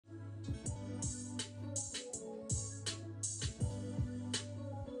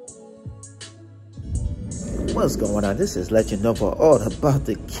What's going on? This is Legend Nova all about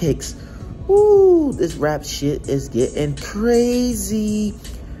the kicks. Ooh, this rap shit is getting crazy.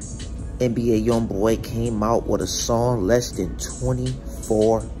 NBA youngBoy came out with a song less than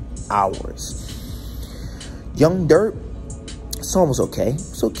 24 hours. Durk, song was okay.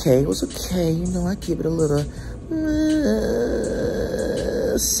 It's okay. It was okay. You know, I give it a little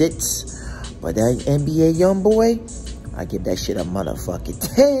sits. But that NBA youngBoy, I give that shit a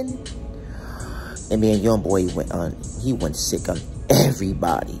motherfucking 10. NBA youngBoy went sick on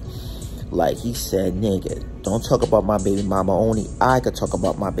everybody. Like he said, nigga, don't talk about my baby mama. Only I could talk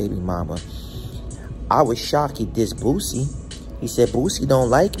about my baby mama. I was shocked he dissed Boosie. He said Boosie don't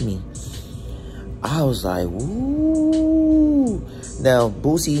like me. I was like, ooh. Now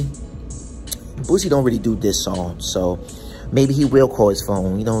Boosie don't really do this song, so maybe he will call his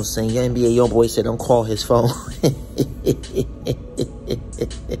phone. You know what I'm saying? NBA youngBoy said don't call his phone.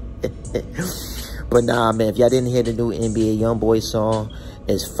 But nah, man, if y'all didn't hear the new NBA youngBoy song,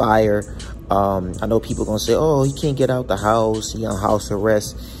 it's fire. I know people gonna say, oh, he can't get out the house, he on house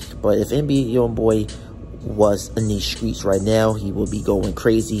arrest. But if NBA youngBoy was in these streets right now, he will be going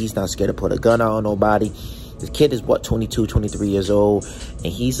crazy. He's not scared to put a gun out on nobody. The kid is, what, 22, 23 years old, and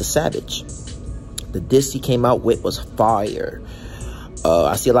he's a savage. The diss he came out with was fire.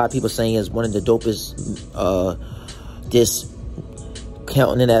 I see a lot of people saying it's one of the dopest diss,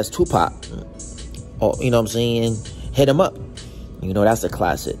 counting it as Tupac. Or, you know what I'm saying? Hit him up. You know, that's a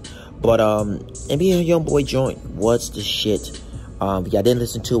classic. But NBA youngBoy joint, what's the shit? If y'all didn't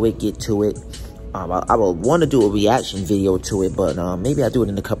listen to it, get to it. I would want to do a reaction video to it, but maybe I'll do it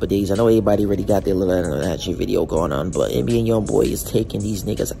in a couple of days. I know everybody already got their little reaction video going on, but NBA youngBoy is taking these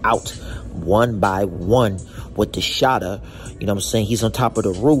niggas out one by one with the shotter. You know what I'm saying? He's on top of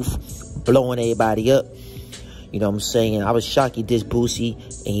the roof, blowing everybody up. You know what I'm saying? I was shocked he dissed Boosie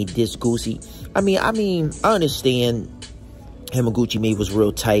and he dissed Goosey. I mean, I understand him and Gucci Mane was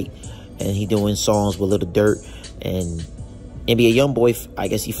real tight, and he doing songs with lilDurk. And NBA youngBoy, I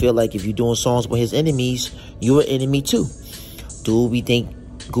guess he feel like if you're doing songs with his enemies, you an enemy too. Do we think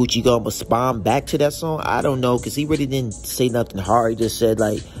Gucci gonna respond back to that song? I don't know, because he really didn't say nothing hard. He just said,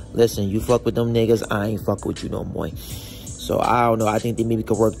 like, listen, you fuck with them niggas, I ain't fuck with you no more. So I don't know. I think they maybe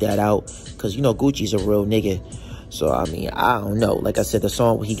could work that out, because, you know, Gucci's a real nigga. So, I mean, I don't know. Like I said, the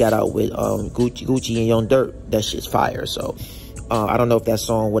song he got out with Gucci and Durk, that shit's fire. So, I don't know if that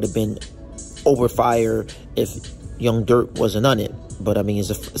song would have been over fire if Durk wasn't on it. But, I mean, it's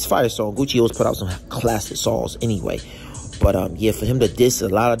a fire song. Gucci always put out some classic songs anyway. But, yeah, for him to diss a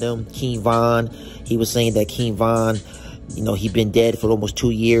lot of them, King Von, he was saying that King Von, you know, he been dead for almost 2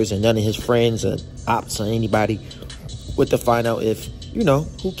 years, and none of his friends or ops or anybody would to find out if, you know,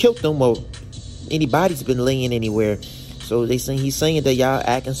 who killed them or anybody's been laying anywhere. So they saying he's saying that y'all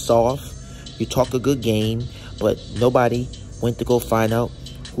acting soft, you talk a good game, but nobody went to go find out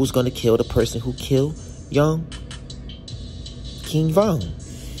who's gonna kill the person who killed young King Von.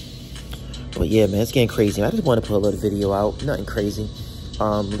 But yeah, man, it's getting crazy. I just want to put a little video out, nothing crazy.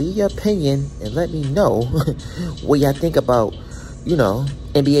 Leave your opinion and let me know what y'all think about, you know,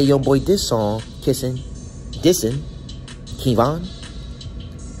 NBA youngBoy diss song, dissing King Von,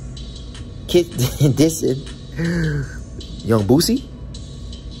 dissing Young Boosie,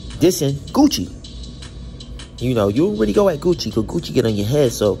 dissing Gucci. You know, you really go at Gucci, because Gucci get on your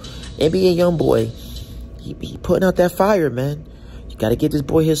head. So NBA youngBoy, he putting out that fire, man. You gotta get this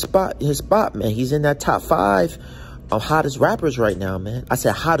boy his spot, man. He's in that top 5 of hottest rappers right now, man. I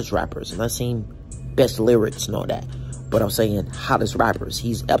said hottest rappers. I'm not saying best lyrics and all that, but I'm saying hottest rappers.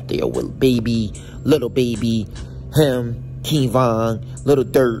 He's up there with lilBaby, him, King Von,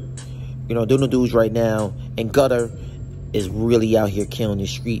 lilDurk. You know, them dudes right now. And Gutter is really out here killing the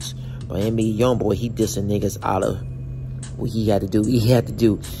streets. But NBA youngBoy, he dissing niggas out of what he had to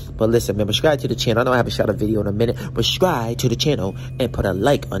do. But listen, man, subscribe to the channel. I know I haven't shot a video in a minute, but subscribe to the channel and put a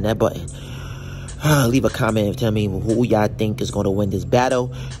like on that button. Leave a comment and tell me who y'all think is going to win this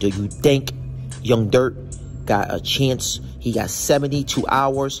battle. Do you think Durk got a chance? He got 72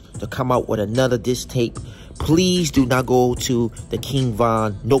 hours to come out with another diss tape. Please do not go to the King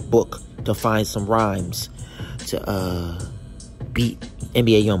Von notebook to find some rhymes to beat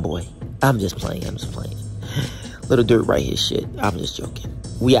NBA youngBoy. I'm just playing. lilDurk right here, shit. I'm just joking.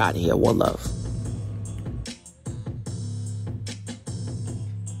 We out of here. One love.